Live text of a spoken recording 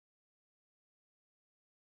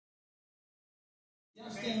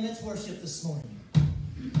Stand, let's worship this morning.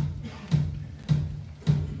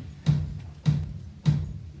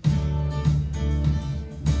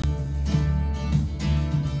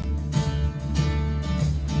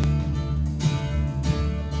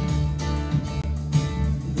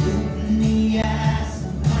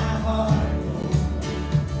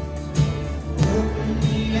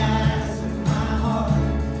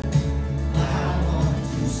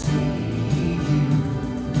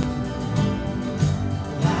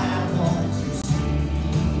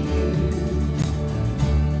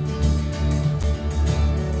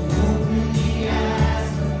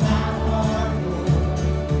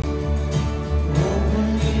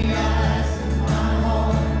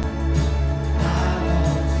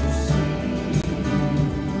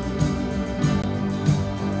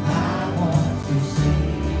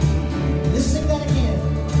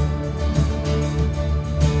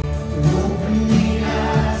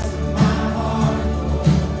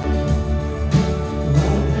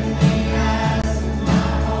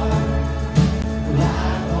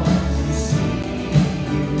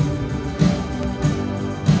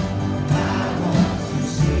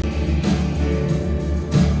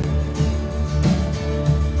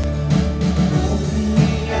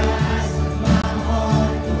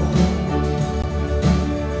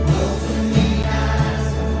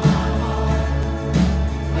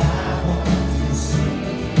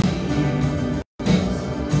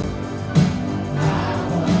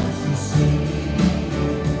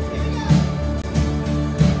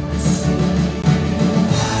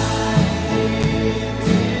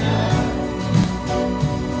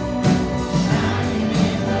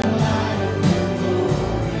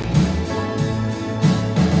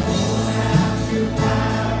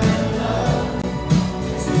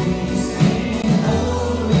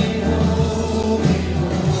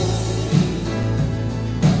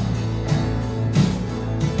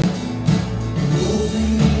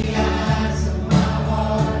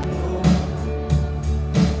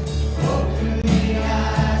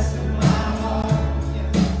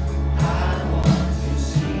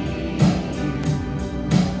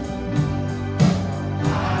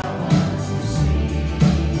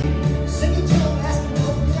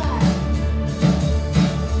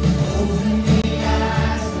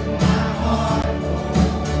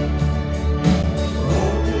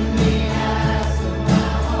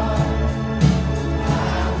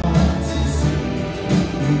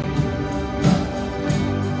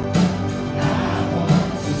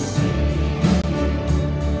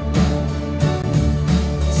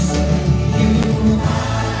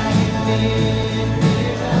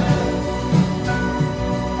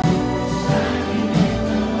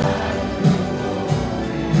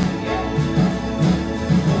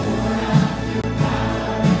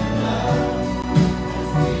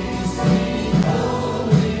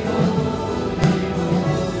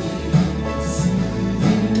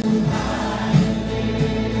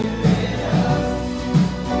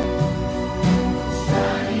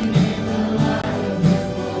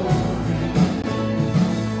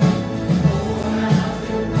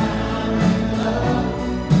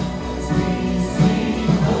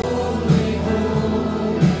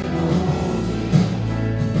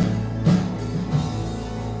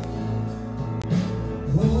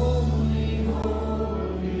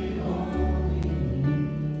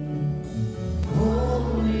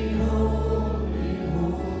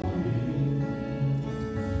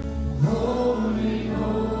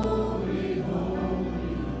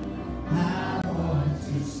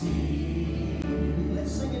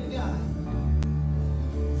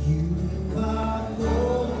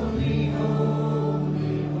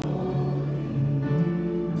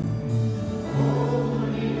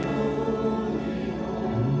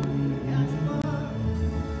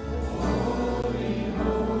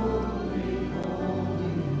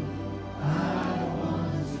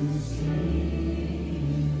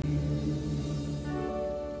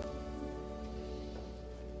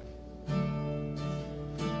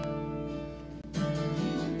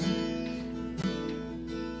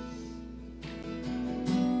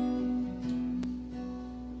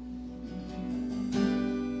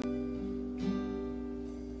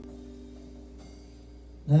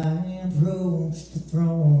 I approach the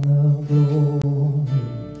throne of glory.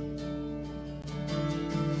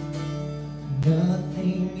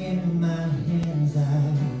 Nothing in my hands I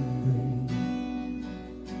bring,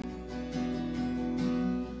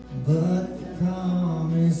 but the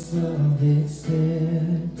promise of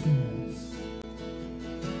acceptance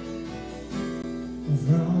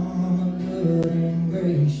from a good and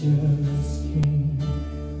gracious King.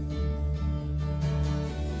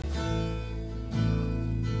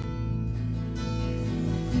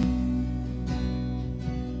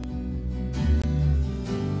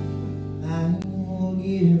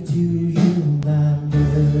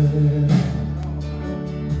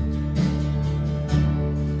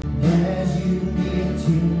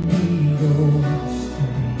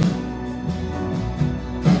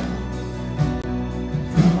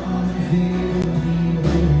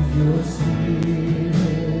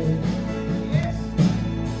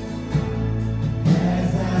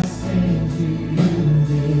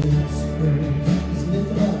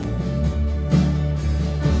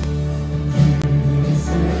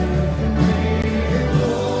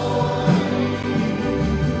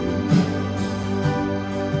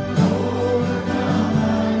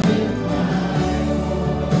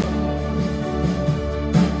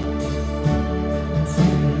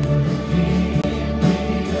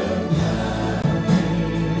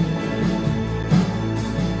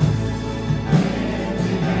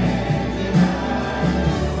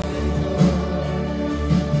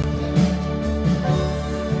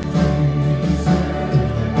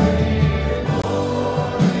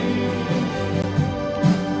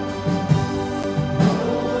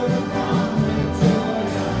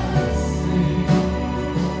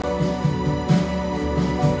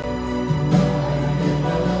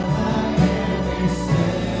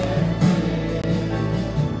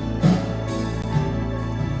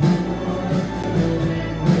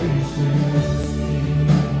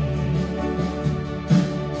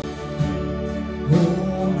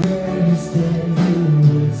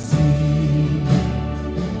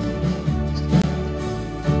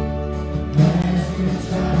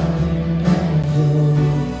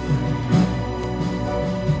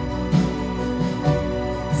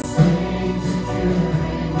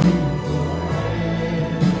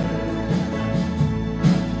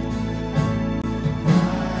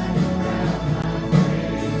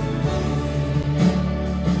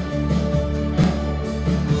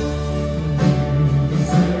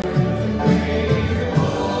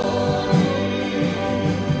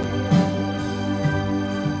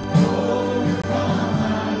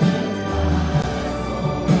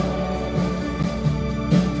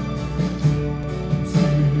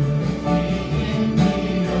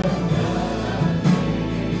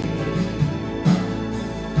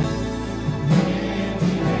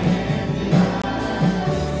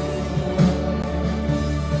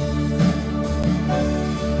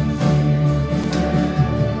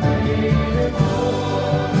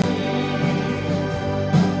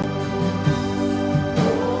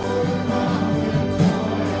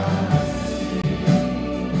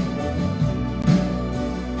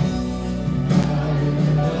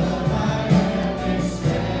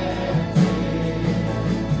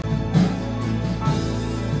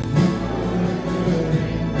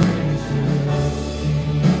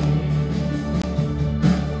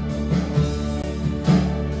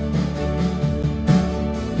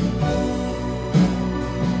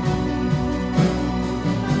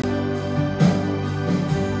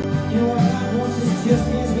 You know what? God wants us just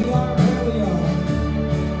as we are, where we are.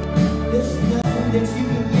 There's nothing that you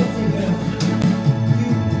can give to Him.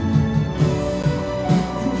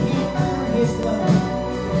 You can't earn His love.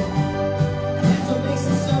 That's what makes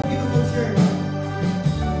it so beautiful, church.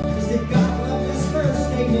 Is that God loved us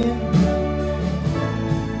first, amen.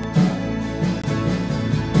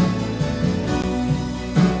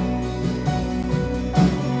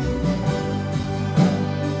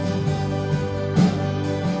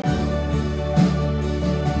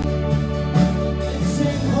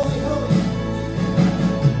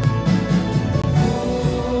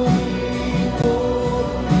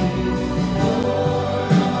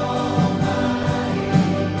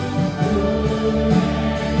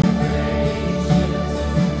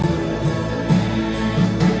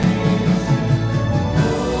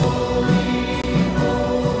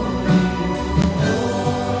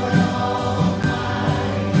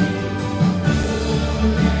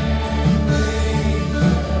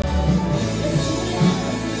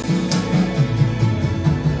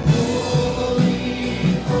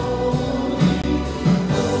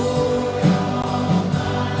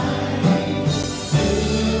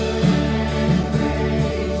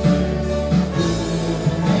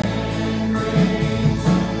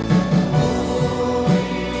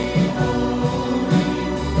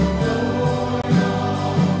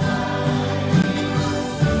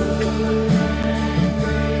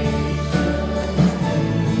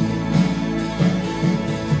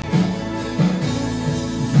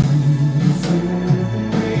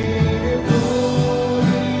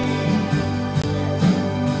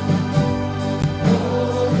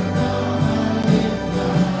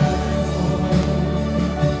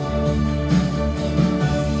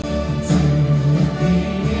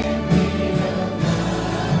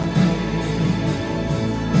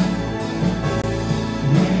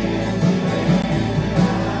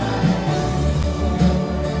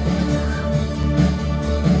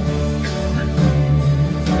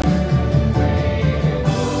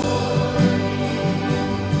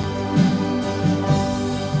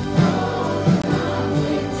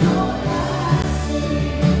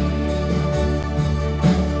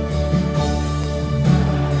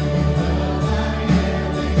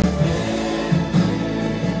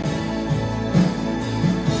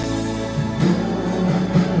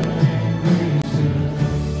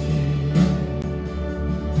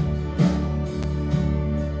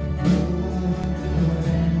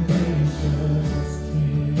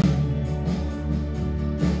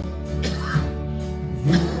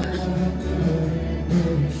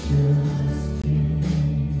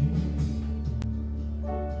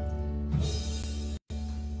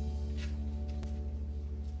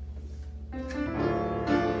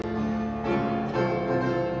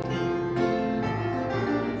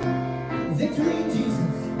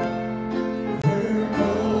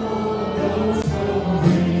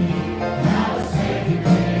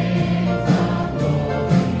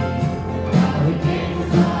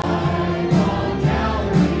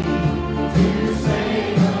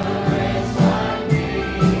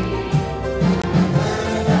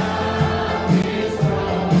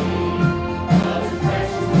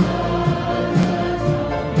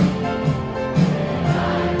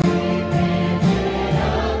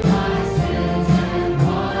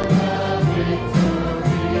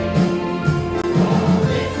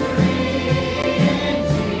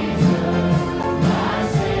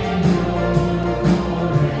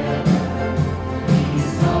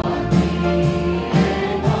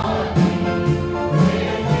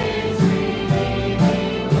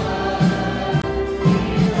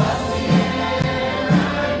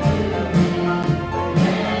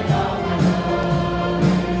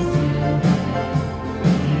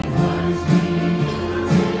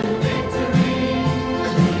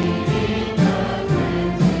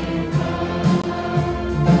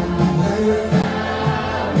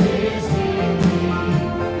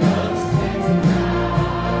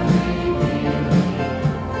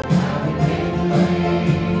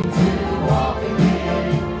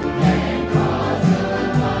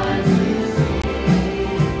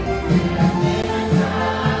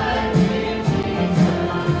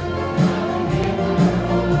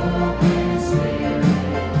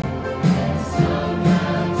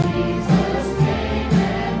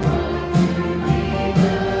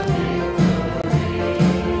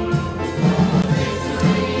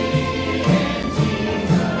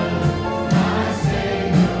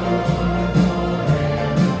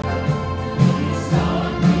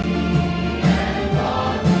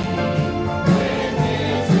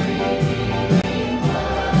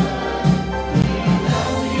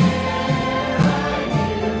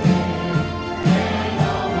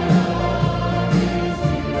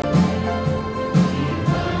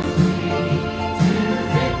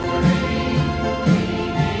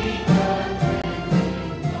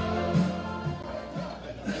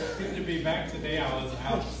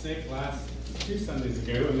 vacations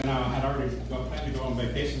ago, and then I had already planned to go on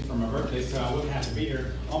vacation for my birthday, so I wouldn't have to be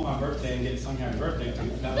here on my birthday and get sung happy birthday to.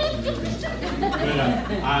 That was the reason. But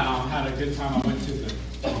I had a good time. I went to the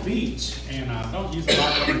beach, and I don't use a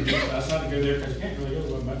lot of the beach, but I decided to go there because you can't really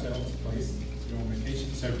go to much else place to go on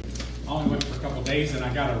vacation. So I only went for a couple of days, and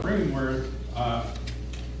I got a room where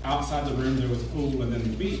outside the room there was a pool and then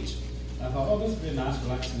the beach. I thought, oh, this would be a nice,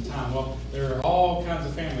 relaxing time. Well, there are all kinds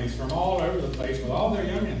of families from all over the place with all their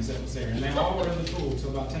youngins that was there, and they all were in the pool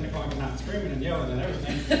till about 10 o'clock at night, screaming and yelling and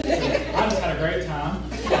everything. So I just had a great time.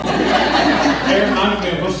 They reminded me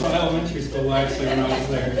of Bushville Elementary School, actually, when I was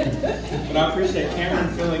there. But I appreciate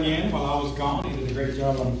Cameron filling in while I was gone. He did a great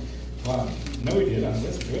job on, well, I know he did, I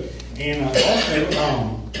listened to it. And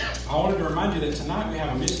also, I wanted to remind you that tonight we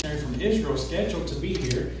have a missionary from Israel scheduled to be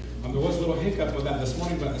here. There was a little hiccup with that this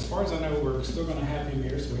morning, but as far as I know, we're still going to have him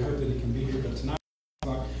here, so we hope that he can be here. But tonight,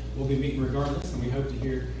 we'll be meeting regardless, and we hope to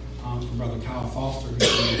hear from Brother Kyle Foster,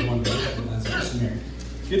 who's going to be one as a missionary.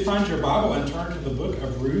 If you'd find your Bible and turn to the book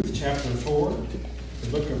of Ruth, chapter 4. The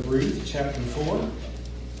book of Ruth, chapter 4.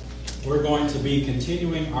 We're going to be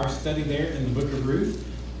continuing our study there in the book of Ruth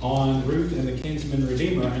on Ruth and the Kinsman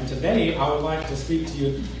Redeemer. And today, I would like to speak to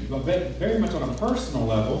you very much on a personal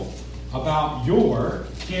level about your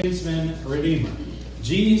kinsman redeemer.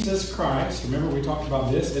 Jesus Christ, remember we talked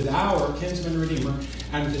about this, is our kinsman redeemer.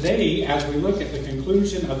 And today, as we look at the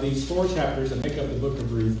conclusion of these 4 chapters that make up the book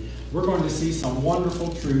of Ruth, we're going to see some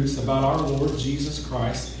wonderful truths about our Lord Jesus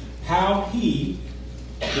Christ, how he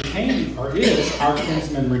became or is our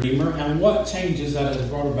kinsman redeemer, and what changes that has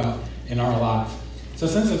brought about in our life. So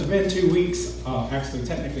since it's been 2 weeks, actually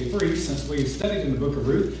technically 3, since we've studied in the book of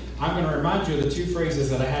Ruth, I'm going to remind you of the 2 phrases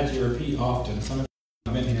that I had you repeat often. Some of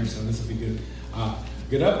you have been here, so this will be good.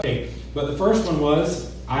 Good update. But the first one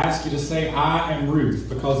was, I asked you to say, I am Ruth.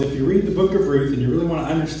 Because if you read the book of Ruth and you really want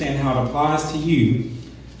to understand how it applies to you,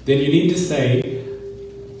 then you need to say,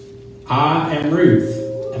 I am Ruth.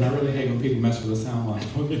 And I really hate when people mess with the sound line,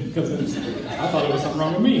 because I thought it was something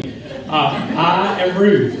wrong with me. I am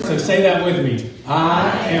Ruth. So say that with me. I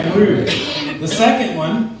am Ruth. The second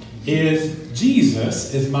one is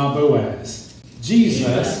Jesus is my Boaz.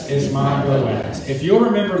 Jesus is my Boaz. If you'll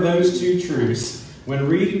remember those 2 truths when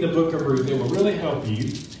reading the book of Ruth, it will really help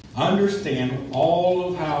you understand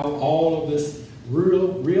all of this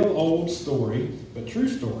real old story, but true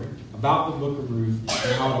story, about the book of Ruth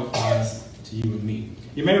and how it applies to you and me.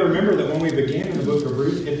 You may remember that when we began in the book of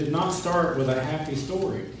Ruth, it did not start with a happy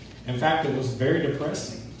story. In fact, it was very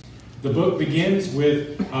depressing. The book begins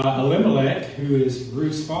with Elimelech, who is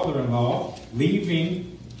Ruth's father-in-law,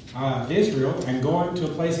 leaving Israel and going to a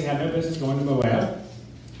place he had no business going, to Moab.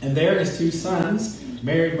 And there his 2 sons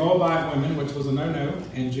married Moabite women, which was a no-no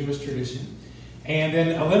in Jewish tradition. And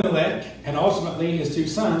then Elimelech and ultimately his 2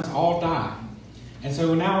 sons all die. And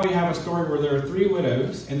so now we have a story where there are 3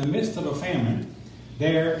 widows in the midst of a famine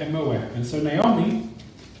there in Moab. And so Naomi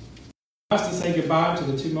tries to say goodbye to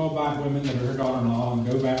the 2 Moabite women that are her daughter-in-law and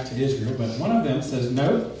go back to Israel. But one of them says,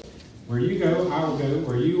 no, where you go, I will go.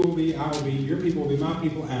 Where you will be, I will be. Your people will be my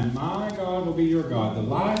people, and my God will be your God. The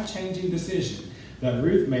life-changing decision that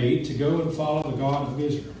Ruth made to go and follow the God of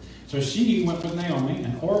Israel. So she went with Naomi,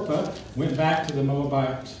 and Orpah went back to the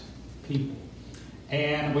Moabite people.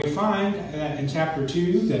 And we find that in chapter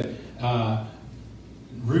 2 that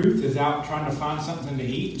Ruth is out trying to find something to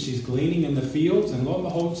eat. She's gleaning in the fields, and lo and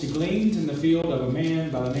behold, she gleans in the field of a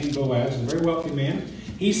man by the name Boaz, a very wealthy man.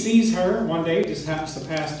 He sees her one day, just happens to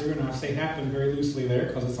pass through, and I say happen very loosely there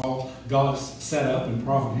because it's all God's set up in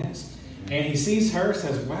providence. And he sees her,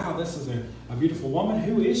 says, wow, this is a beautiful woman.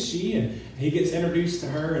 Who is she? And he gets introduced to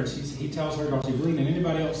her, and he tells her, don't you glean in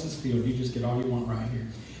anybody else's field. You just get all you want right here.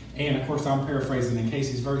 And, of course, I'm paraphrasing in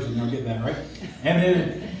Casey's version. You'll get that, right? And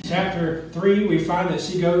then in chapter 3, we find that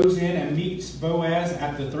she goes in and meets Boaz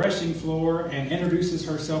at the threshing floor and introduces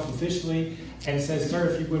herself officially and says, sir,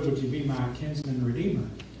 if you would you be my kinsman redeemer?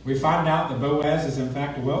 We find out that Boaz is, in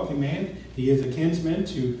fact, a wealthy man. He is a kinsman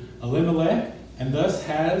to Elimelech and thus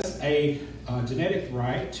has a genetic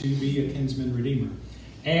right to be a kinsman redeemer.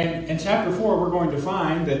 And in chapter 4, we're going to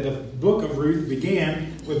find that the book of Ruth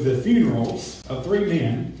began with the funerals of 3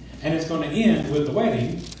 men, and it's going to end with the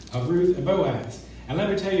wedding of Ruth and Boaz. And let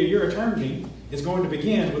me tell you, your eternity is going to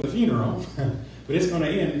begin with a funeral, but it's going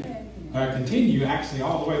to continue actually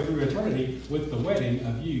all the way through eternity with the wedding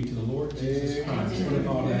of you to the Lord Jesus Christ. That's what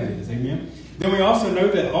all that is. Amen. Then we also know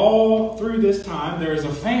that all through this time there is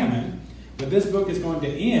a famine, but this book is going to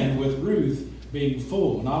end with Ruth being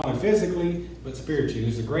full, not only physically, but spiritually.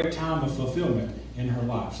 There's a great time of fulfillment in her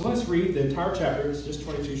life. So let's read the entire chapter. It's just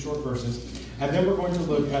 22 short verses. And then we're going to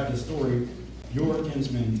look at the story, Your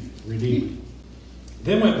Kinsman Redeemer.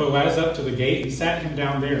 Then went Boaz up to the gate and sat him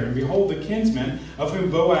down there. And behold, the kinsman of whom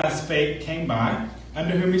Boaz spake came by,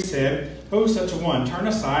 unto whom he said, O such a one, turn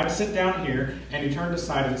aside, sit down here. And he turned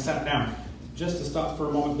aside and sat down. Just to stop for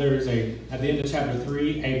a moment, there is at the end of chapter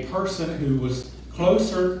 3, a person who was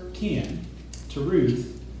closer kin to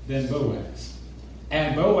Ruth than Boaz.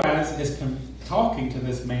 And Boaz is talking to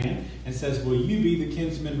this man and says, will you be the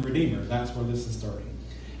kinsman redeemer? That's where this is starting.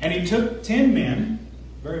 And he took 10 men,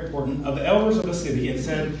 very important, of the elders of the city, and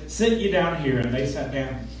said, sit ye down here. And they sat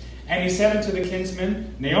down. And he said unto the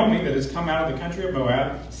kinsman, Naomi, that is come out of the country of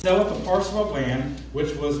Moab, selleth a parcel of land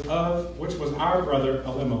which was our brother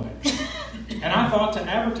Elimelech. And I thought to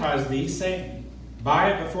advertise thee, saying,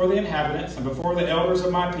 buy it before the inhabitants and before the elders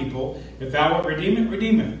of my people. If thou wilt redeem it,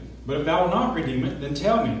 redeem it. But if thou wilt not redeem it, then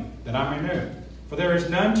tell me, that I may know. For there is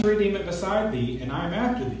none to redeem it beside thee, and I am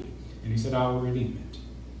after thee. And he said, I will redeem it.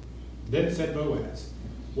 Then said Boaz,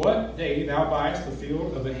 what day thou buyest the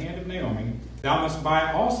field of the hand of Naomi, thou must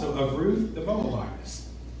buy also of Ruth the Moabitess,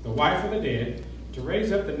 the wife of the dead, to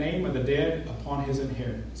raise up the name of the dead upon his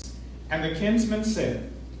inheritance. And the kinsman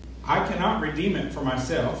said, I cannot redeem it for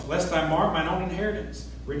myself, lest I mar mine own inheritance.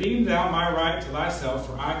 Redeem thou my right to thyself,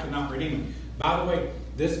 for I cannot redeem it. By the way,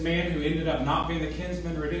 this man who ended up not being the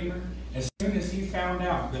kinsman redeemer, as soon as he found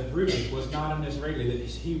out that Ruth was not an Israeli, that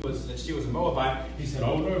she was a Moabite, he said,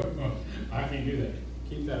 oh no, I can't do that.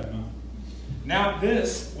 Keep that in mind. Now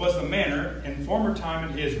this was the manner in former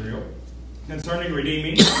time in Israel, concerning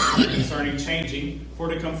redeeming, concerning changing, for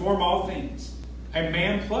to conform all things. A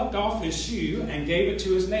man plucked off his shoe and gave it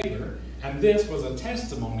to his neighbor, and this was a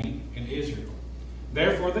testimony in Israel.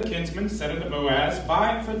 Therefore the kinsman said unto Boaz,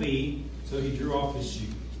 buy it for thee. So he drew off his shoe.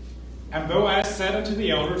 And Boaz said unto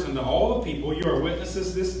the elders and to all the people, you are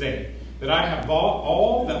witnesses this day, that I have bought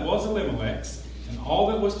all that was Elimelech's, and all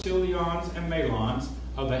that was Chilion's and Mahlon's,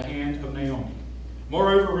 of the hand of Naomi.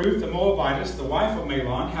 Moreover, Ruth the Moabitess, the wife of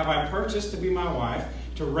Mahlon, have I purchased to be my wife,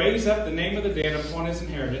 to raise up the name of the dead upon his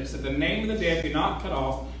inheritance, that the name of the dead be not cut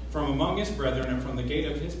off from among his brethren and from the gate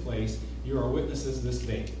of his place. You are witnesses this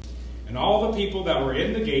day. And all the people that were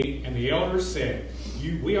in the gate and the elders said,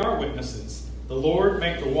 we are witnesses. The Lord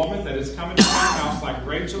make the woman that is come into my house like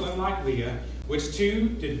Rachel and like Leah, which two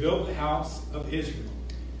did build the house of Israel.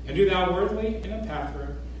 And do thou worthily in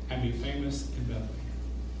Epaphra, and be famous in Bethlehem.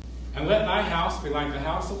 And let thy house be like the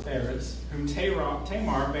house of Perez, whom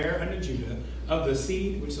Tamar bare unto Judah, of the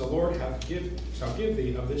seed which the Lord shall give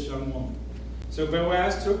thee of this young woman. So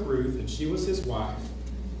Boaz took Ruth, and she was his wife.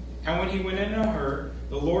 And when he went into her,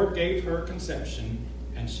 the Lord gave her conception,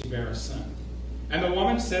 and she bare a son. And the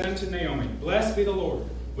woman said unto Naomi, blessed be the Lord,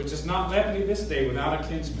 which has not left me this day without a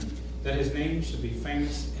kinsman, that his name should be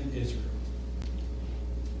famous in Israel.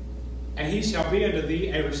 And he shall be unto thee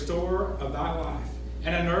a restorer of thy life,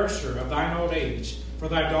 and a nourisher of thine old age. For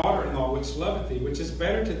thy daughter-in-law, which loveth thee, which is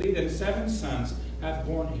better to thee than 7 sons, hath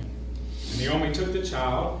borne him. And Naomi took the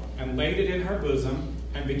child, and laid it in her bosom,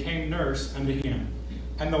 and became nurse unto him.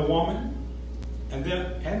 And the women,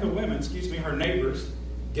 her neighbors,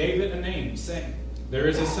 gave it a name, saying, there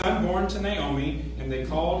is a son born to Naomi, and they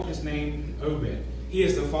called his name Obed. He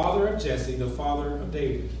is the father of Jesse, the father of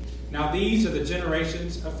David. Now these are the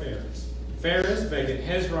generations of Pharez. Pharez begat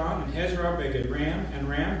Hezron, and Hezron begat Ram, and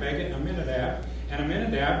Ram begat Amminadab, and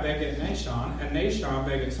Amminadab begat Nashon, and Nashon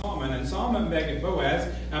begat Salmon, and Salmon begat Boaz,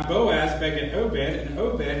 and Boaz begat Obed, and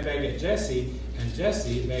Obed begat Jesse, and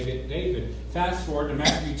Jesse begat David. Fast forward to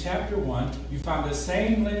Matthew chapter 1, you find the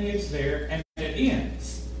same lineage there, and it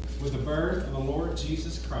ends with the birth of the Lord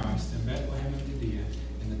Jesus Christ in Bethlehem of Judea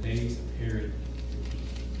in the days of Herod.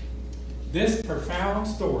 This profound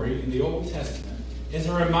story in the Old Testament is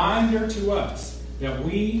a reminder to us that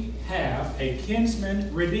we have a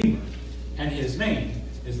kinsman redeemer, and his name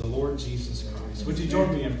is the Lord Jesus Christ. Would you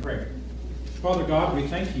join me in prayer? Father God, we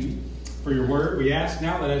thank you for your word. We ask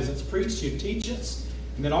now that as it's preached, you teach us,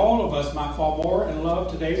 and that all of us might fall more in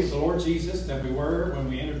love today with the Lord Jesus than we were when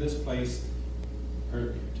we entered this place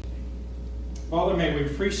earlier today. Father, may we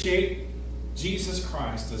appreciate Jesus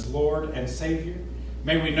Christ as Lord and Savior.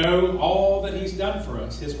 May we know all that he's done for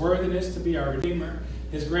us, his worthiness to be our Redeemer,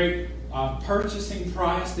 his great purchasing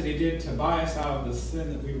price that he did to buy us out of the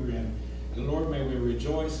sin that we were in. And Lord, may we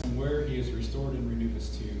rejoice in where he has restored and renewed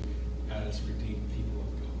us to as redeemed people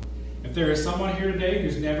of God. If there is someone here today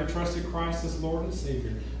who's never trusted Christ as Lord and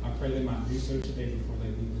Savior, I pray they might do so today before they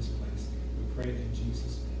leave this place. We pray in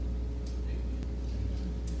Jesus' name. Amen.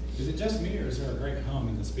 Is it just me, or is there a great hum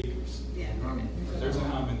in the speakers? Yeah. There's a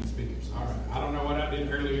hum in the speakers. All right. I don't know what I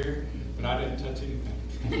did earlier, but I didn't touch anything.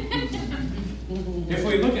 If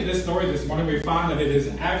we look at this story this morning, we find that it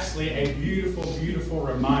is actually a beautiful, beautiful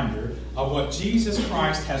reminder of what Jesus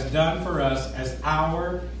Christ has done for us as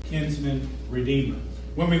our kinsman redeemer.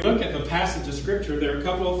 When we look at the passage of Scripture, there are a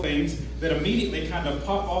couple of things that immediately kind of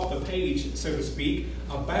pop off the page, so to speak,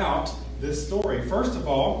 about this story. First of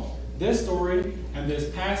all, this story and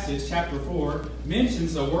this passage, chapter 4,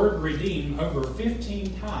 mentions the word redeem over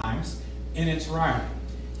 15 times in its writing.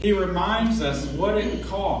 He reminds us what it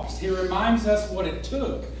cost. He reminds us what it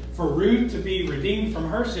took for Ruth to be redeemed from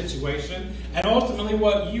her situation, and ultimately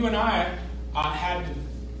what you and I had,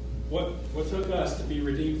 what took us to be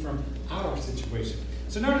redeemed from our situation.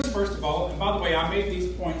 So notice, first of all, and by the way, I made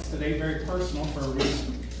these points today very personal for a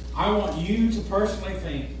reason. I want you to personally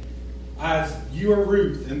think, as you are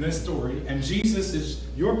Ruth in this story, and Jesus is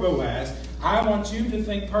your Boaz, I want you to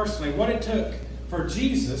think personally what it took for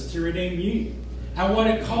Jesus to redeem you, and what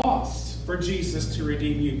it cost for Jesus to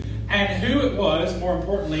redeem you, and who it was, more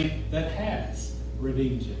importantly, that has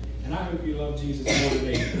redeemed you. And I hope you love Jesus more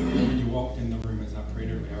today than when you walked in the room, as I prayed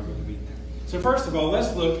earlier. I really mean that. So first of all,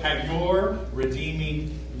 let's look at your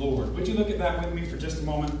redeeming Lord. Would you look at that with me for just a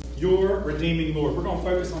moment? Your redeeming Lord. We're going to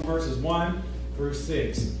focus on verses 1 through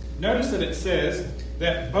 6. Notice that it says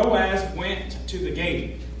that Boaz went to the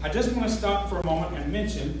gate. I just want to stop for a moment and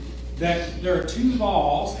mention that there are 2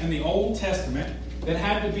 laws in the Old Testament that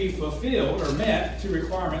had to be fulfilled or met, 2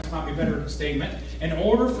 requirements, might be a better statement, in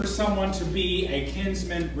order for someone to be a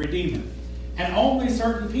kinsman redeemer. And only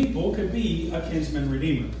certain people could be a kinsman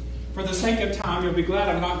redeemer. For the sake of time, you'll be glad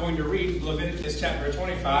I'm not going to read Leviticus chapter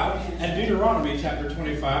 25 and Deuteronomy chapter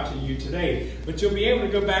 25 to you today. But you'll be able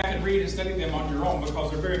to go back and read and study them on your own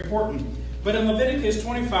because they're very important. But in Leviticus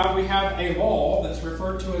 25, we have a law that's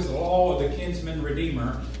referred to as the law of the kinsman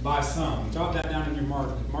redeemer by some. Jot that down in your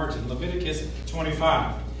margin. Leviticus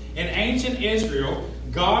 25. In ancient Israel,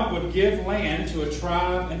 God would give land to a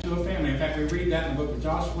tribe and to a family. In fact, we read that in the book of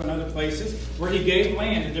Joshua and other places where he gave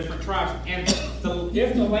land to different tribes. And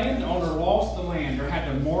if the landowner lost the land or had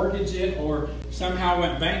to mortgage it or somehow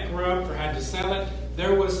went bankrupt or had to sell it,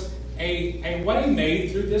 there was a way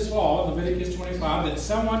made through this law, Leviticus 25, that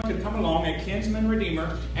someone could come along, a kinsman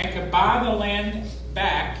redeemer, and could buy the land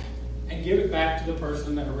back and give it back to the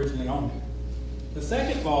person that originally owned it. The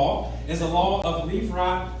second law is the law of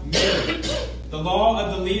Levite marriage. The law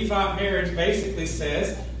of the Levite marriage basically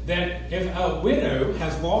says that if a widow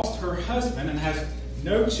has lost her husband and has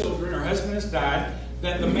no children, her husband has died,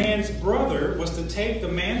 that the man's brother was to take the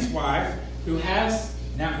man's wife, who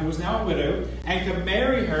was now a widow, and could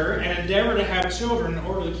marry her and endeavor to have children in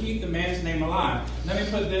order to keep the man's name alive. Let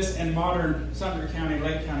me put this in modern Sumter County,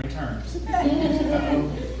 Lake County terms.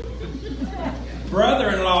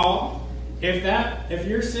 Brother-in-law, if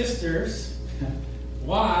your sister's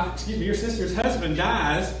wife, your sister's husband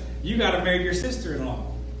dies, you got to marry your sister-in-law.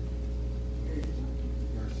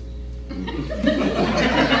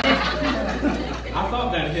 I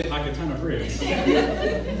thought that hit like a ton of bricks.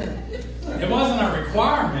 It wasn't a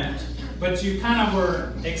requirement, but you kind of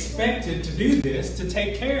were expected to do this to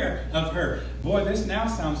take care of her. Boy, this now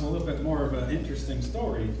sounds a little bit more of an interesting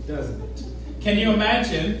story, doesn't it? Can you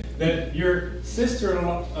imagine that your sister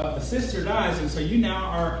dies, and so you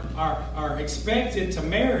now are expected to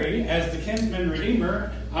marry, as the kinsman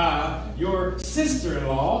redeemer, your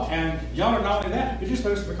sister-in-law, and y'all are not only that, but you're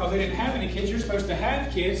supposed to, because they didn't have any kids, you're supposed to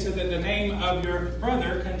have kids so that the name of your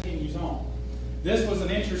brother continues on. This was an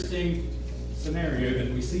interesting scenario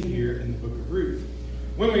that we see here in the book of Ruth.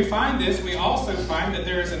 When we find this, we also find that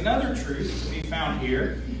there is another truth to be found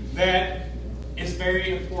here that is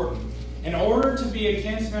very important. In order to be a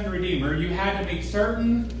kinsman redeemer, you had to meet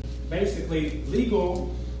certain, basically,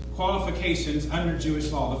 legal qualifications under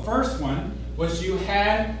Jewish law. The first one was you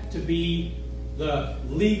had to be the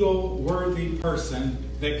legal worthy person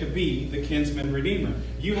that could be the kinsman redeemer.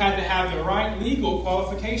 You had to have the right legal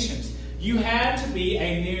qualifications. You had to be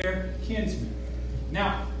a near kinsman.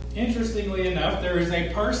 Now, interestingly enough, there is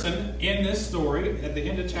a person in this story at the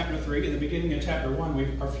end of chapter 3, at the beginning of chapter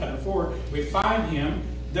 4, we find him.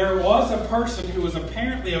 There was a person who was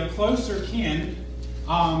apparently of closer kin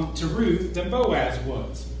to Ruth than Boaz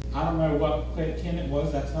was. I don't know what kin it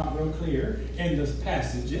was. That's not real clear in the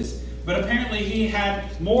passages. But apparently he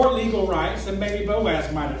had more legal rights than maybe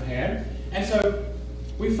Boaz might have had. And so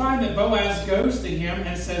we find that Boaz goes to him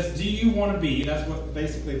and says, do you want to be, that's what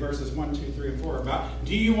basically verses 1, 2, 3, and 4 are about,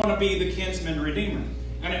 do you want to be the kinsman redeemer?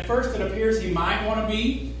 And at first it appears he might want to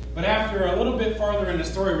be, but after a little bit farther in the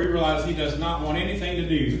story, we realize he does not want anything to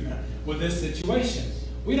do with this situation.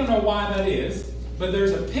 We don't know why that is, but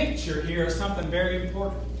there's a picture here of something very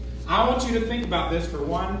important. I want you to think about this for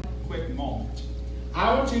one quick moment.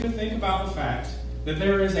 I want you to think about the fact that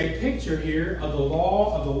there is a picture here of the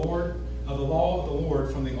law of the Lord of the law of the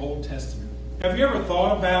Lord from the Old Testament. Have you ever really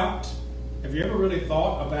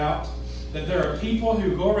thought about that there are people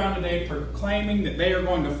who go around today proclaiming that they are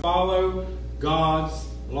going to follow God's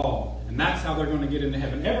law, and that's how they're going to get into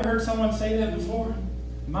heaven? Ever heard someone say that before?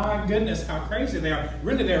 My goodness, how crazy they are.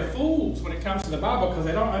 Really, they're fools when it comes to the Bible because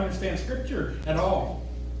they don't understand Scripture at all.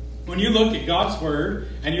 When you look at God's Word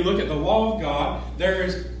and you look at the law of God, there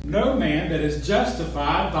is no man that is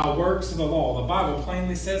justified by works of the law. The Bible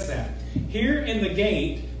plainly says that. Here in the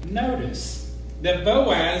gate, notice that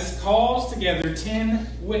Boaz calls together 10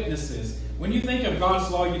 witnesses. When you think of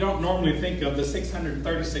God's law, you don't normally think of the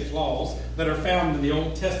 636 laws that are found in the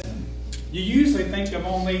Old Testament. You usually think of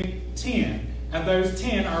only 10. And those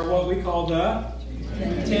 10 are what we call the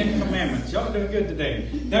 10 Commandments. Y'all are doing good today.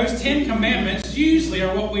 Those 10 Commandments usually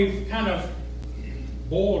are what we've kind of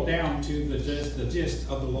boiled down to the gist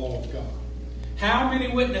of the law of God. How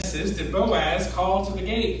many witnesses did Boaz call to the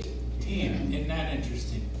gate? 10. Isn't that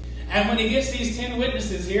interesting? And when he gets these 10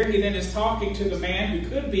 witnesses here, he then is talking to the man who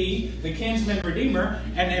could be the kinsman redeemer.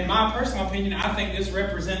 And in my personal opinion, I think this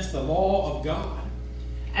represents the law of God.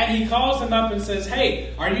 And he calls them up and says,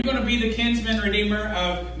 hey, are you going to be the kinsman redeemer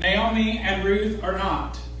of Naomi and Ruth or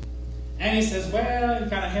not? And he says, well, he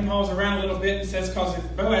kind of hem-haws around a little bit and says, because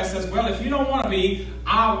Boaz says, well, if you don't want to be,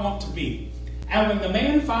 I want to be. And when the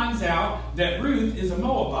man finds out that Ruth is a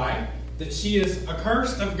Moabite, that she is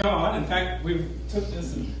accursed of God. In fact, we took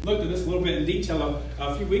this and looked at this a little bit in detail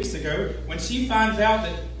a few weeks ago. When he finds out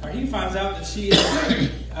that she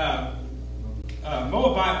is a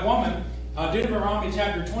Moabite woman, Deuteronomy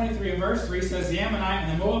chapter 23 and verse 3 says the Ammonite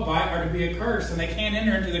and the Moabite are to be accursed, and they can't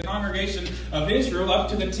enter into the congregation of Israel up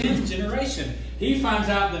to the 10th generation. He finds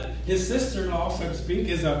out that his sister-in-law, so to speak,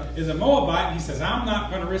 is a Moabite, and he says, I'm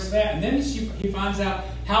not going to risk that. And then he finds out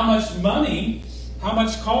how much money, how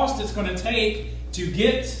much cost it's going to take to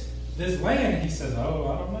get this land. And he says, oh,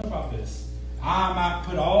 I don't know about this. I might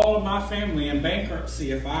put all of my family in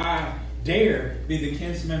bankruptcy if I dare be the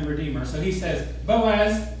kinsman redeemer. So he says,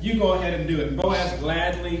 Boaz, you go ahead and do it. And Boaz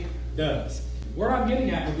gladly does. Where I'm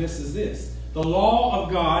getting at with this is this. The law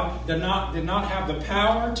of God did not have the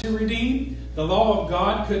power to redeem. The law of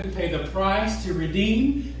God couldn't pay the price to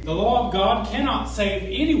redeem. The law of God cannot save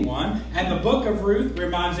anyone. And the book of Ruth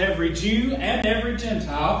reminds every Jew and every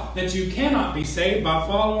Gentile that you cannot be saved by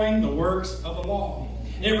following the works of the law.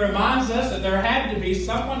 It reminds us that there had to be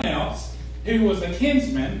someone else who was a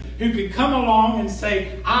kinsman, who could come along and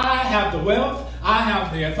say, I have the wealth, I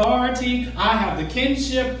have the authority, I have the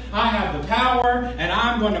kinship, I have the power, and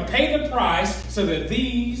I'm going to pay the price so that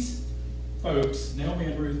these folks, Naomi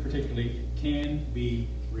and Ruth particularly, can be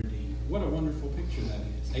redeemed. What a wonderful picture that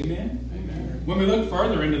is. Amen? Amen. When we look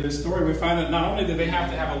further into this story, we find that not only did they have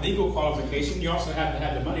to have a legal qualification, you also had to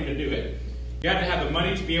have the money to do it. You had to have the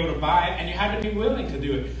money to be able to buy it, and you had to be willing to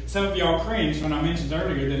do it. Some of y'all cringed when I mentioned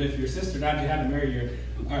earlier that if your sister died, you had to marry your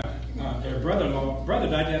brother-in-law. Brother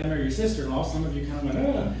died, you had to marry your sister-in-law. Some of you kind of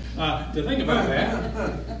went, to think about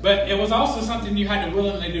that. But it was also something you had to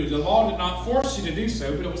willingly do. The law did not force you to do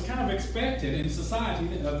so, but it was kind of expected in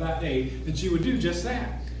society of that day that you would do just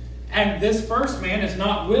that. And this first man is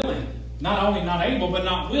not willing, not only not able, but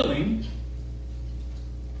not willing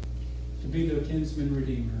to be the kinsman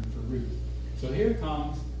redeemer for Ruth. So here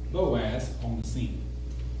comes Boaz on the scene.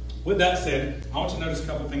 With that said, I want you to notice a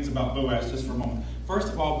couple things about Boaz just for a moment.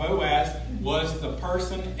 First of all, Boaz was the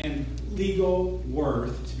person in legal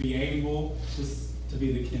worth to be able to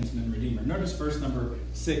be the kinsman redeemer. Notice verse number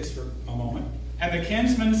 6 for a moment. And the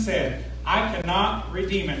kinsman said, I cannot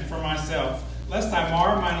redeem it for myself, lest I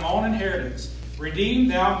mar mine own inheritance. Redeem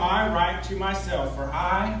thou my right to myself, for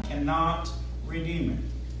I cannot redeem it.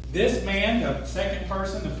 This man, the second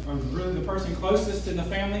person, really the person closest in the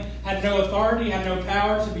family, had no authority, had no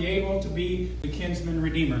power to be able to be the kinsman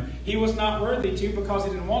redeemer. He was not worthy to because he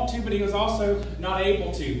didn't want to, but he was also not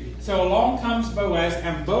able to. So along comes Boaz,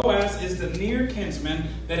 and Boaz is the near kinsman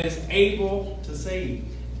that is able to save.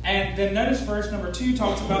 And then notice verse number 2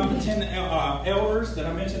 talks about the 10 elders that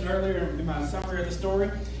I mentioned earlier in my summary of the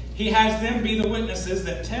story. He has them be the witnesses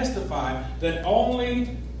that testify that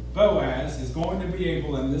only Boaz is going to be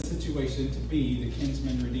able in this situation to be the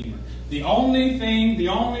kinsman redeemer. The only thing, the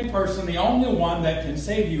only person, the only one that can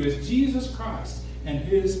save you is Jesus Christ and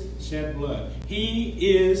his shed blood.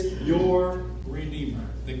 He is your redeemer,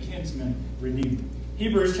 the kinsman redeemer.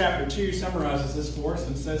 Hebrews chapter 2 summarizes this for us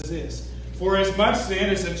and says this: For as much then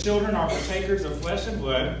as the children are partakers of flesh and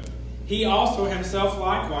blood, he also himself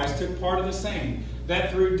likewise took part of the same,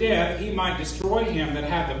 that through death he might destroy him that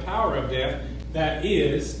had the power of death, that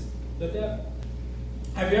is the devil.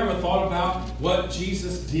 Have you ever thought about what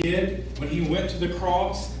Jesus did when he went to the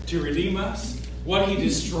cross to redeem us. What he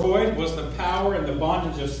destroyed was the power and the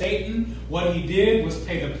bondage of Satan. What he did was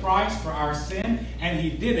pay the price for our sin, and he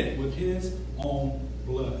did it with his own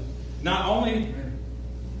blood. Not only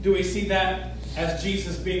do we see that as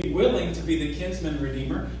Jesus being willing to be the kinsman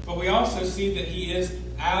redeemer, but we also see that he is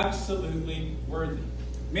absolutely worthy.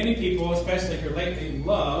 Many people, especially here lately,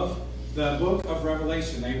 love the book of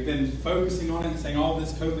Revelation. They've been focusing on it and saying all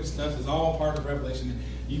this COVID stuff is all part of Revelation.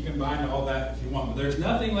 You can bind all that if you want. But there's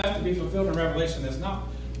nothing left to be fulfilled in Revelation that's not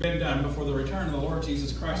been done before the return of the Lord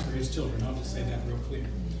Jesus Christ for his children. I'll just say that real clear.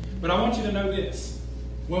 But I want you to know this.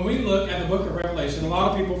 When we look at the book of Revelation, a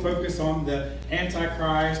lot of people focus on the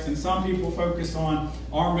Antichrist, and some people focus on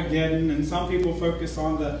Armageddon, and some people focus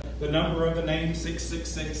on the number of the name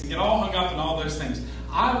 666, and get all hung up in all those things.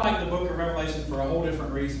 I like the book of Revelation for a whole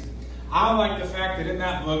different reason. I like the fact that in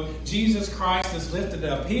that book, Jesus Christ is lifted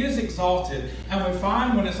up. He is exalted. And we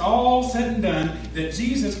find when it's all said and done that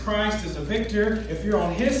Jesus Christ is a victor. If you're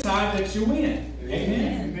on his side, that you win.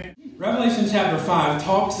 Amen. Amen. Revelation chapter 5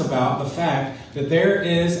 talks about the fact that there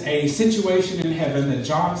is a situation in heaven that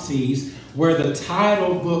John sees where the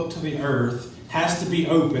title book to the earth has to be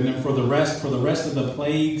opened, and for the rest of the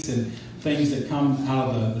plagues and things that come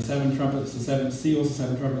out of the seven trumpets, the seven seals, the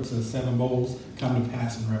seven trumpets, the seven bowls come to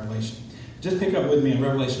pass in Revelation. Just pick up with me in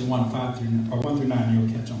Revelation 1 through 9, and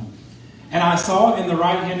you'll catch on. And I saw in the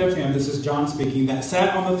right hand of him, this is John speaking, that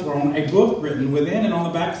sat on the throne a book written within and on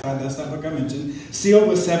the backside, that's that book I mentioned, sealed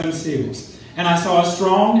with seven seals. And I saw a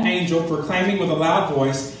strong angel proclaiming with a loud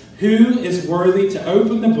voice, "Who is worthy to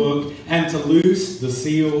open the book and to loose the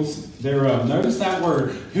seals thereof?" Notice that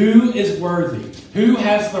word. Who is worthy? Who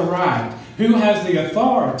has the right? Who has the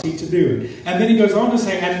authority to do it? And then he goes on to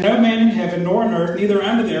say, "And no man in heaven nor on earth, neither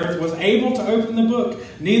under the earth, was able to open the book,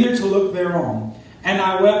 neither to look thereon. And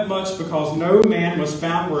I wept much because no man was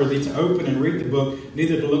found worthy to open and read the book,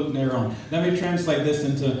 neither to look thereon." Let me translate this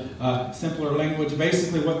into simpler language.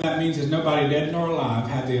 Basically what that means is nobody dead nor alive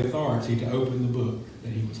had the authority to open the book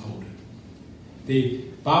that he was holding. The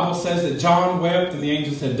Bible says that John wept, and the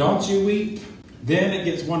angel said, "Don't you weep?" Then it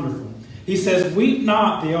gets wonderful. He says, "Weep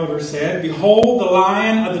not," the elder said. "Behold, the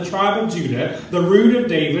Lion of the tribe of Judah, the Root of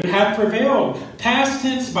David, hath prevailed." Past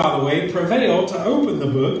tense, by the way, prevailed to open the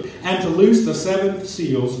book and to loose the seven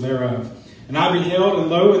seals thereof. And I beheld, and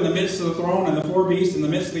lo, in the midst of the throne and the four beasts, in the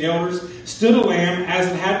midst of the elders, stood a lamb as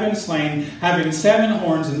it had been slain, having 7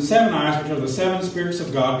 horns and 7 eyes, which are the 7 spirits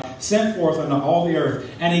of God, sent forth unto all the earth.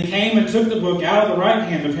 And he came and took the book out of the right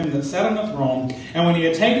hand of him that sat on the throne. And when he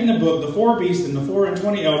had taken the book, the 4 beasts and the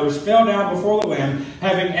 24 elders fell down before the Lamb,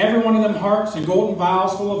 having every one of them harps and golden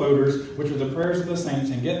vials full of odors, which are the prayers of the saints.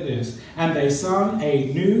 And get this, and they sung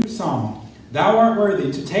a new song. "Thou art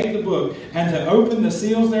worthy to take the book and to open the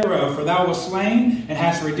seals thereof, for thou wast slain and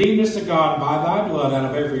hast redeemed us to God by thy blood out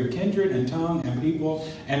of every kindred and tongue and people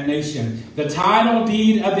and nation." The title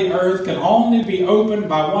deed of the earth could only be opened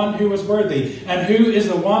by one who was worthy. And who is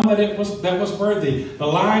the one that was worthy? The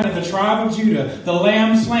Lion of the tribe of Judah, the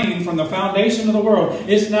Lamb slain from the foundation of the world.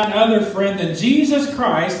 It's none other, friend, than Jesus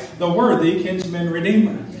Christ, the worthy kinsman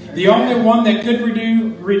redeemer. The only one that could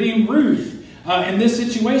redeem Ruth in this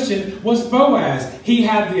situation was Boaz. He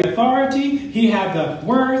had the authority, he had the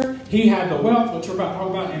worth, he had the wealth, which we're about to talk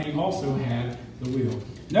about, and he also had the will.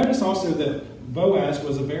 Notice also that Boaz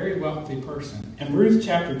was a very wealthy person. In Ruth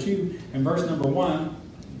chapter 2 and verse number 1,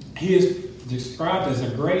 he is described as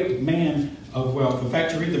a great man of wealth. In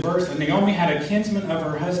fact, you read the verse, "And Naomi had a kinsman of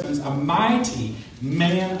her husband's, a mighty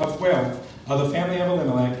man of wealth of the family of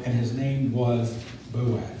Elimelech, and his name was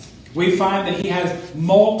Boaz." We find that he has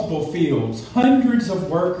multiple fields, hundreds of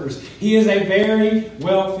workers. He is a very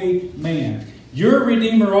wealthy man. Your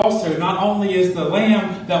Redeemer also not only is the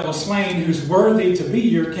Lamb that was slain who's worthy to be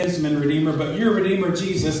your kinsman Redeemer, but your Redeemer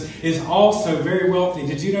Jesus is also very wealthy.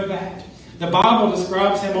 Did you know that? The Bible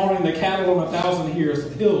describes him owning the cattle on 1,000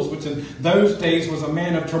 hills, which in those days was a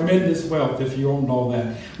man of tremendous wealth, if you owned all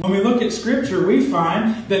that. When we look at Scripture, we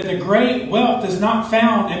find that the great wealth is not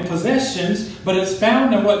found in possessions, but it's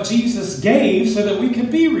found in what Jesus gave so that we could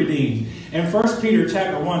be redeemed. In 1 Peter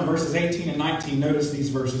chapter 1, verses 18 and 19, notice these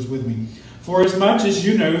verses with me. "For as much as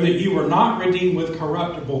you know that you were not redeemed with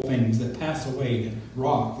corruptible things that pass away and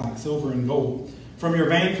rot, like silver and gold, from your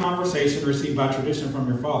vain conversation received by tradition from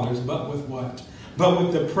your fathers, but with what? But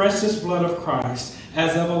with the precious blood of Christ,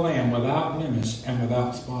 as of a lamb, without blemish and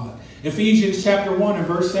without spot." Ephesians chapter 1 and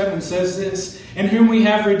verse 7 says this, "In whom we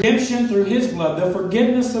have redemption through his blood, the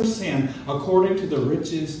forgiveness of sin, according to the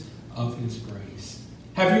riches of his grace."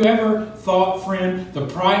 Have you ever thought, friend, the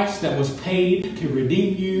price that was paid to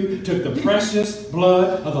redeem you took the precious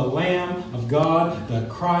blood of the Lamb of God, the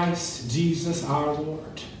Christ Jesus our Lord?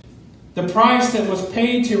 The price that was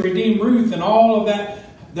paid to redeem Ruth and all of that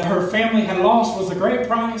her family had lost was a great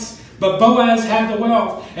price. But Boaz had the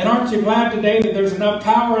wealth. And aren't you glad today that there's enough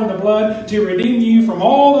power in the blood to redeem you from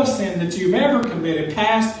all the sin that you've ever committed,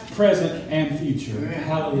 past, present, and future? Amen.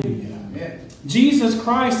 Hallelujah. Amen. Jesus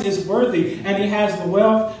Christ is worthy, and He has the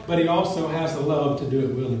wealth, but He also has the love to do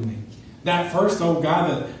it willingly. That first old guy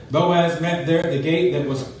that Boaz met there at the gate that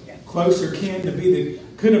was closer kin to be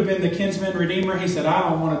could have been the kinsman redeemer, he said, I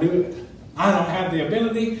don't want to do it. I don't have the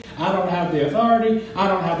ability, I don't have the authority, I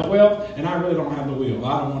don't have the wealth, and I really don't have the will.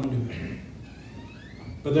 I don't want to do it.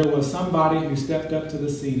 But there was somebody who stepped up to the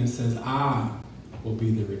scene and says, I will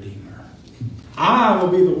be the redeemer. I will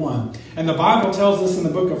be the one. And the Bible tells us in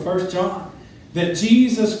the book of 1 John that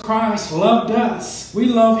Jesus Christ loved us. We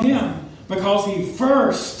love Him because He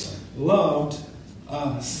first loved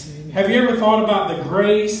us. Have you ever thought about the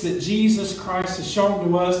grace that Jesus Christ has shown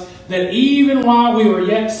to us, that even while we were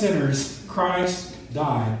yet sinners, Christ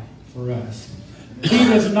died for us? He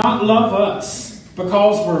does not love us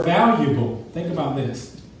because we're valuable. Think about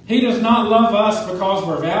this. He does not love us because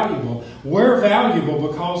we're valuable. We're valuable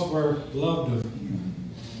because we're loved of Him.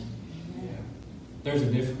 There's a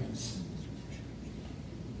difference.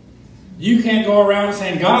 You can't go around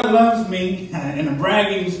saying, God loves me in a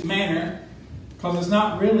bragging manner, because it's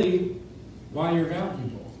not really why you're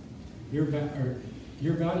valuable. You're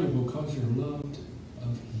valuable because you're loved of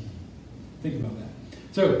Him. Think about that.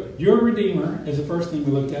 So, your Redeemer is the first thing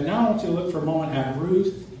we looked at. Now I want you to look for a moment at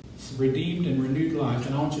Ruth's redeemed and renewed life.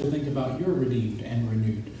 And I want you to think about your redeemed and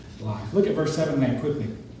renewed life. Look at verse 7 and 8 quickly.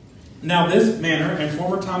 Now this manner and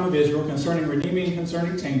former time of Israel concerning redeeming and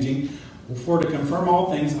concerning changing, for to confirm all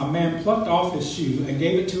things, a man plucked off his shoe and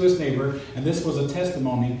gave it to his neighbor, and this was a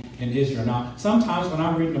testimony in Israel. Now, sometimes when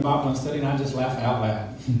I'm reading the Bible and studying, I just laugh out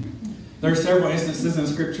loud. There are several instances in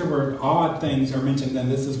Scripture where odd things are mentioned, and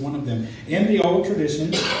this is one of them. In the old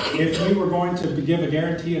tradition, if you were going to give a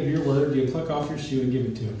guarantee of your word, you pluck off your shoe and give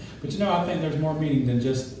it to him. But you know, I think there's more meaning than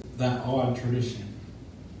just that odd tradition.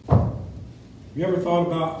 You ever thought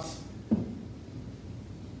about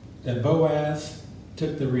that Boaz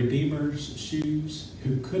took the Redeemer's shoes,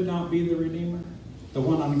 who could not be the Redeemer, the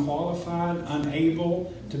one unqualified,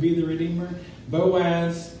 unable to be the Redeemer?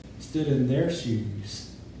 Boaz stood in their shoes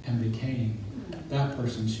and became that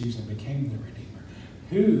person's shoes and became the Redeemer,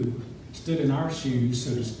 who stood in our shoes,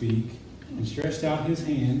 so to speak, and stretched out His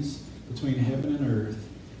hands between heaven and earth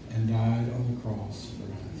and died on the cross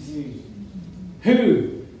for us.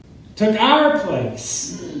 Who took our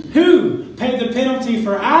place, who paid the penalty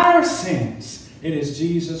for our sins. It is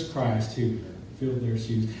Jesus Christ who filled their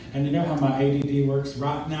shoes. And you know how my ADD works?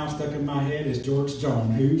 Right now stuck in my head is George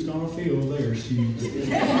Jones. Who's going to fill their shoes? Isn't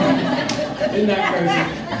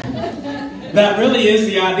that crazy? That really is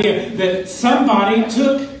the idea that somebody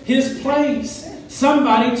took His place.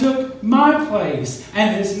 Somebody took my place.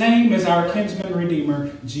 And His name is our kinsman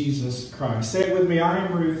redeemer, Jesus Christ. Say it with me. I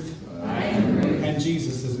am Ruth. I am Ruth. And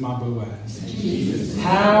Jesus is my Boaz. Jesus.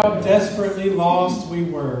 How desperately lost we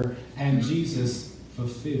were. And Jesus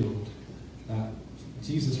fulfilled that.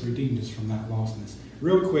 Jesus redeemed us from that lostness.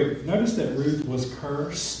 Real quick, notice that Ruth was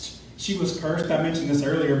cursed. She was cursed. I mentioned this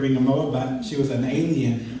earlier, being a Moabite. She was an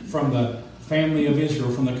alien from the family of Israel,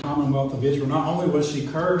 from the commonwealth of Israel. Not only was she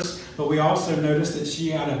cursed, but we also noticed that she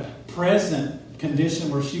had a present condition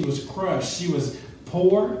where she was crushed. She was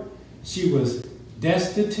poor. She was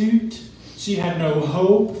destitute. She had no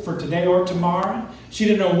hope for today or tomorrow. She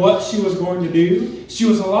didn't know what she was going to do. She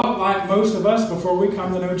was a lot like most of us before we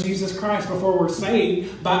come to know Jesus Christ, before we're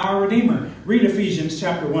saved by our Redeemer. Read Ephesians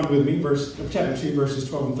chapter 1 with me, chapter 2, verses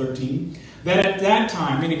 12 and 13. That at that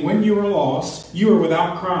time, meaning when you were lost, you were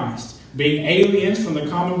without Christ, being aliens from the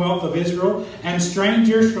commonwealth of Israel and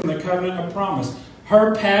strangers from the covenant of promise.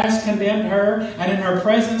 Her past condemned her, and in her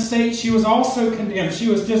present state she was also condemned. She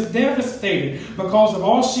was just devastated because of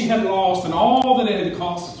all she had lost and all that it had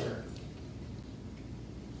cost her.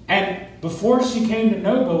 And before she came to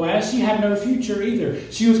know Boaz, she had no future either.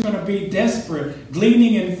 She was going to be desperate,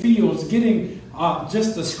 gleaning in fields, getting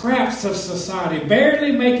just the scraps of society,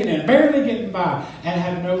 barely making it, barely getting by, and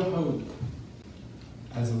had no hope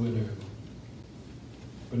as a widow.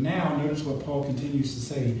 But now, notice what Paul continues to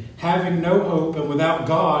say. Having no hope and without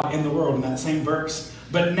God in the world, in that same verse.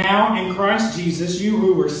 But now in Christ Jesus, you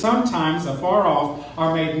who were sometimes afar off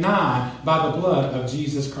are made nigh by the blood of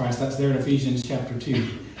Jesus Christ. That's there in Ephesians chapter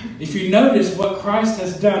 2. If you notice what Christ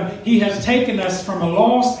has done, He has taken us from a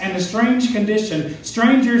lost and a strange condition,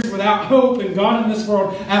 strangers without hope and God in this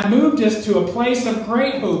world, and moved us to a place of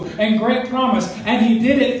great hope and great promise. And He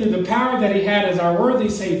did it through the power that He had as our worthy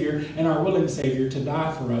Savior and our willing Savior to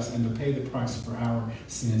die for us and to pay the price for our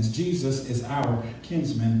sins. Jesus is our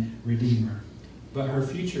kinsman redeemer. But her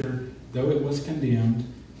future, though it was condemned,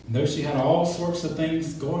 though she had all sorts of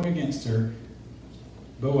things going against her,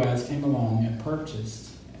 Boaz came along and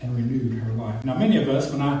purchased and renewed her life. Now, many of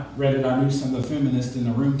us, when I read it, I knew some of the feminists in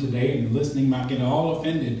the room today and listening might get all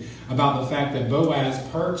offended about the fact that Boaz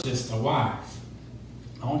purchased a wife.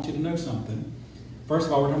 I want you to know something. First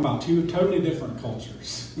of all, we're talking about two totally different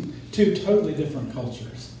cultures. Two totally different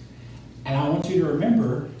cultures. And I want you to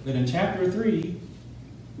remember that in chapter 3,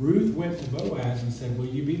 Ruth went to Boaz and said, will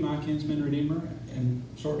you be my kinsman redeemer? In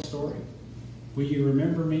short story. Will you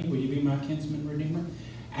remember me? Will you be my kinsman redeemer?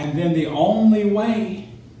 And then the only way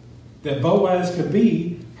that Boaz could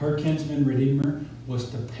be her kinsman redeemer was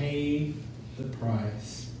to pay the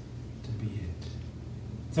price to be it.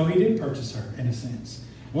 So he did purchase her, in a sense.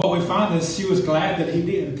 What we find is she was glad that he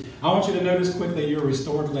did. I want you to notice quickly your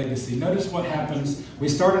restored legacy. Notice what happens. We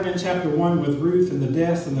started in chapter 1 with Ruth and the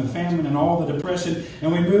deaths and the famine and all the depression. And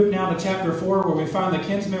we move now to chapter 4 where we find the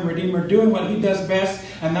kinsman redeemer doing what he does best,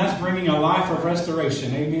 and that's bringing a life of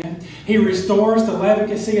restoration. Amen. He restores the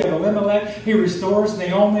legacy of Elimelech. He restores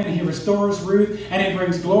Naomi and he restores Ruth. And he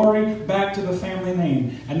brings glory back to the family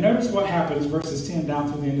name. And notice what happens, verses 10 down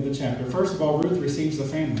through the end of the chapter. First of all, Ruth receives the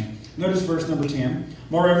family. Notice verse number 10.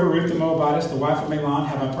 Moreover, Ruth the Moabitess, the wife of Mahlon,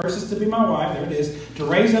 have I purchased to be my wife, there it is, to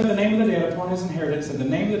raise up the name of the dead upon his inheritance, that the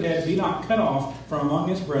name of the dead be not cut off from among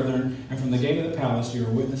his brethren, and from the gate of the palace you are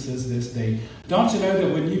witnesses this day. Don't you know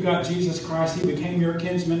that when you got Jesus Christ, he became your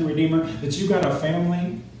kinsman redeemer, that you got a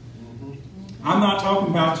family? I'm not talking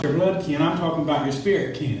about your blood kin, I'm talking about your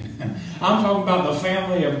spirit kin. I'm talking about the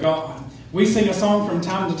family of God. We sing a song from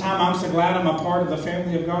time to time, I'm so glad I'm a part of the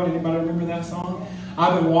family of God. Anybody remember that song?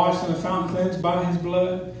 I've been washed in the fountain, cleansed by his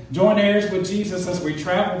blood. Join heirs with Jesus as we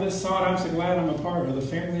travel this sod. I'm so glad I'm a part of the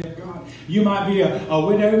family of God. You might be a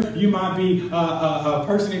widow. You might be a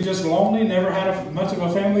person who's just lonely, never had much of a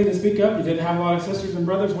family to speak up. You didn't have a lot of sisters and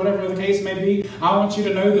brothers, whatever the case may be. I want you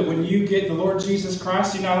to know that when you get the Lord Jesus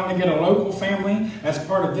Christ, you not only get a local family as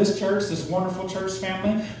part of this church, this wonderful church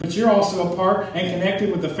family, but you're also a part and connected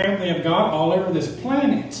with the family of God all over this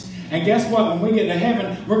planet. And guess what? When we get to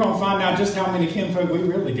heaven, we're going to find out just how many kinfolk we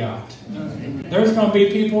really got. There's going to be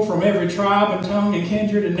people from every tribe and tongue and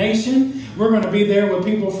kindred and nation. We're going to be there with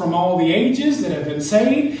people from all the ages that have been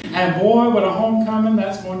saved. And boy, what a homecoming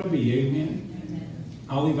that's going to be. Amen.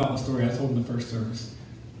 I'll leave out the story I told in the first service.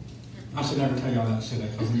 I should never tell y'all that, should I?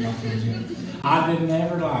 Because I'm not legit. I didn't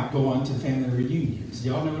ever like going to family reunions.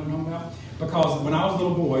 Y'all know what I'm talking about? Because when I was a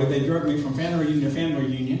little boy, they drug me from family reunion to family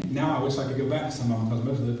reunion. Now I wish I could go back to some of them because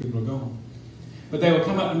most of the people are gone. But they would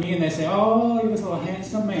come up to me and they say, oh, look at this little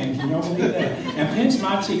handsome man. Can y'all believe that? And pinch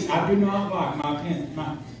my cheeks. I do not like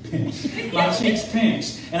my cheeks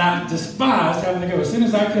pinched. And I despised having to go. As soon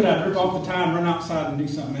as I could, I'd rip off the tie and run outside and do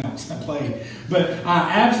something else. I played. But I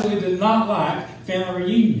absolutely did not like family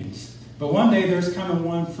reunions. But one day there's coming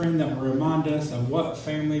one friend that will remind us of what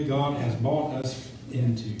family God has brought us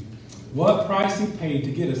into. What price he paid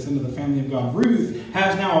to get us into the family of God. Ruth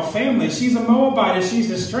has now a family. She's a Moabite.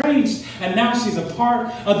 She's estranged. And now she's a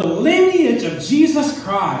part of the lineage of Jesus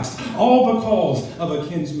Christ. All because of a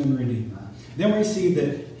kinsman redeemer. Then we see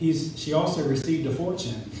that she also received a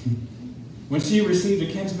fortune. When she received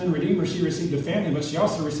a kinsman redeemer, she received a family. But she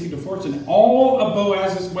also received a fortune. All of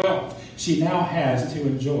Boaz's wealth she now has to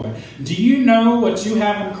enjoy. Do you know what you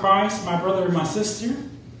have in Christ, my brother and my sister?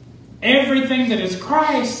 Everything that is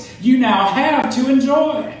Christ, you now have to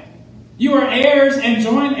enjoy. You are heirs and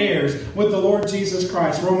joint heirs with the Lord Jesus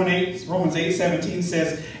Christ. Romans 8:17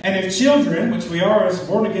 says, and if children, which we are as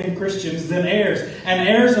born-again Christians, then heirs, and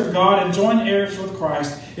heirs of God and joint heirs with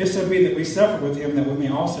Christ, if so be that we suffer with him, that we may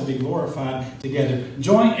also be glorified together.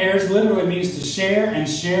 Joint heirs literally means to share and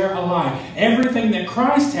share alike. Everything that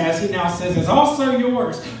Christ has, he now says, is also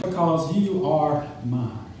yours because you are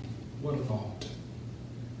mine. What a thought.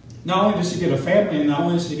 Not only did she get a family and not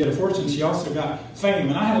only did she get a fortune, she also got fame.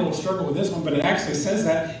 And I had a little struggle with this one, but it actually says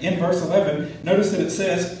that in verse 11. Notice that it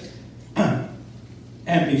says,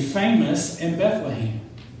 and be famous in Bethlehem.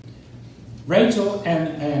 Rachel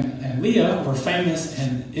and Leah were famous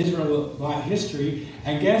in Israelite history.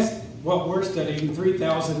 And guess what we're studying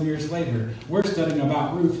 3,000 years later? We're studying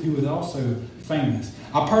about Ruth, who was also famous.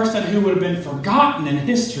 A person who would have been forgotten in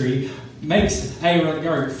history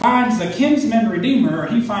finds the kinsman redeemer, or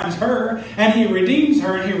he finds her, and he redeems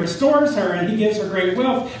her, and he restores her, and he gives her great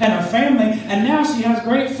wealth and a family, and now she has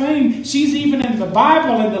great fame. She's even in the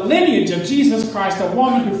Bible in the lineage of Jesus Christ, a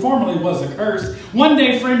woman who formerly was accursed. One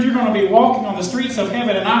day, friend, you're going to be walking on the streets of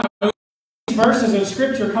heaven, and I know verses of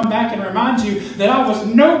Scripture come back and remind you that I was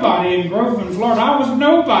nobody in Groveland, Florida. I was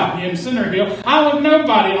nobody in Center Hill. I was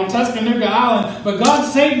nobody on Tuscanooga Island. But God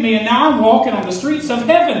saved me, and now I'm walking on the streets of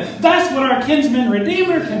heaven. That's what our kinsman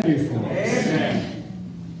redeemer can do for us. Amen.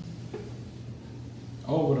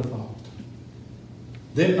 Oh, what a thought.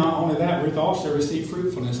 Then not only that, Ruth also received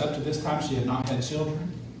fruitfulness. Up to this time, she had not had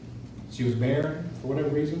children. She was barren for whatever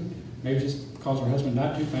reason. Maybe just because her husband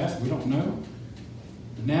died too fast. We don't know.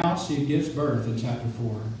 Now she gives birth in chapter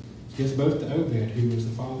 4. She gives birth to Obed, who was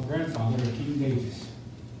the grandfather of King David.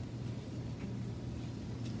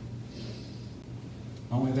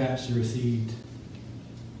 Not only that, she received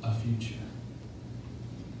a future.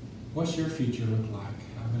 What's your future look like?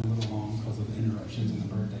 I've been a little long because of the interruptions in the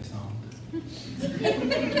birthday song.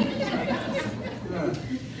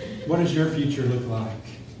 What does your future look like?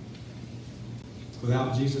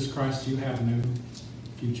 Without Jesus Christ, you have no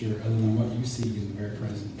future other than what you see in the very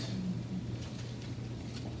present.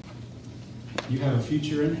 You have a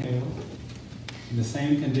future in hell, in the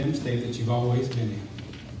same condemned state that you've always been in.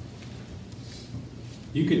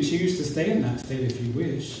 You can choose to stay in that state if you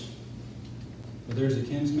wish, but there's a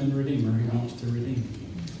kinsman redeemer who wants to redeem you.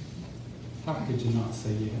 How could you not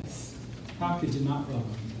say yes? How could you not love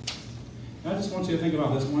him? I just want you to think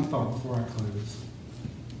about this one thought before I close.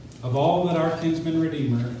 Of all that our kinsman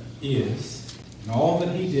redeemer is, and all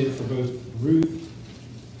that he did for both Ruth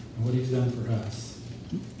and what he's done for us.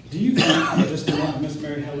 Do you think, just a moment, Miss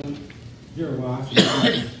Mary Helen, you're a wife,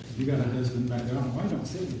 you got a husband back there, why don't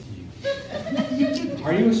sit with you?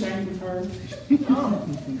 Are you ashamed of her?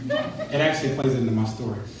 It actually plays into my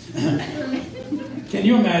story. Can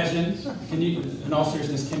you imagine, in all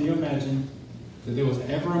seriousness, can you imagine that there was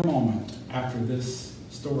ever a moment after this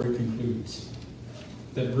story concludes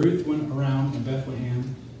that Ruth went around in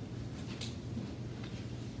Bethlehem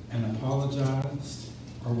and apologized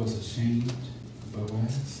or was ashamed of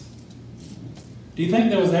Boaz? Do you think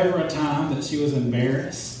there was ever a time that she was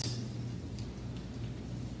embarrassed?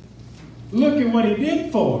 Look at what he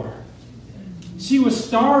did for her. She was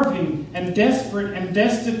starving and desperate and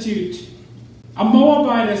destitute. A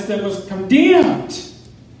Moabitess that was condemned.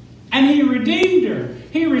 And he redeemed her.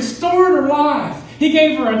 He restored her life. He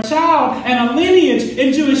gave her a child and a lineage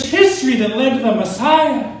in Jewish history that led to the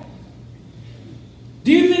Messiah.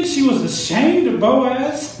 Do you think she was ashamed of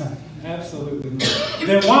Boaz? Absolutely not.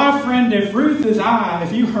 Then why, friend, if Ruth is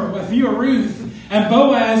if you are Ruth, and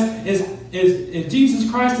Boaz if Jesus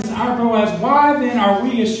Christ is our Boaz, why then are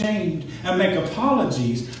we ashamed and make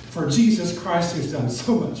apologies for Jesus Christ who's done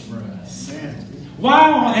so much for us? Amen.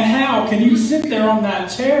 Why and how can you sit there on that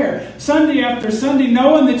chair Sunday after Sunday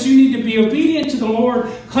knowing that you need to be obedient to the Lord,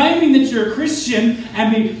 claiming that you're a Christian,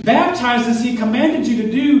 and be baptized as He commanded you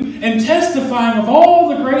to do, and testifying of all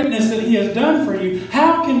the greatness that He has done for you?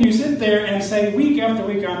 How can you sit there and say week after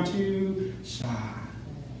week, I'm too shy?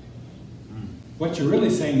 What you're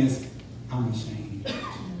really saying is, I'm ashamed.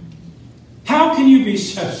 How can you be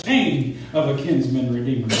ashamed of a kinsman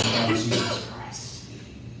redeemer of Jesus Christ?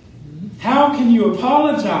 How can you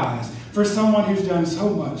apologize for someone who's done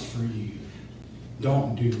so much for you?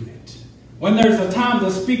 Don't do it. When there's a time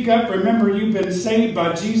to speak up, remember you've been saved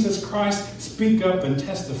by Jesus Christ. Speak up and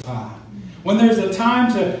testify. When there's a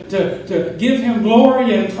time to give Him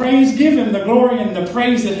glory and praise, give Him the glory and the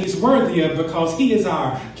praise that He's worthy of, because He is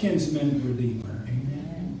our kinsman redeemer.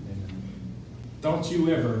 Amen. Don't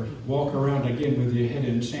you ever walk around again with your head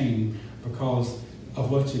in shame because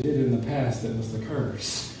of what you did in the past that was the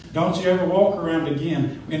curse. Don't you ever walk around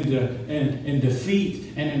again in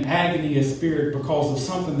defeat and in agony of spirit because of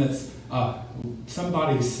something that's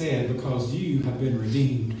somebody said, because you have been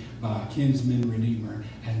redeemed by a kinsman redeemer,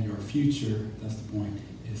 and your future, that's the point,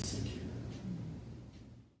 is secure.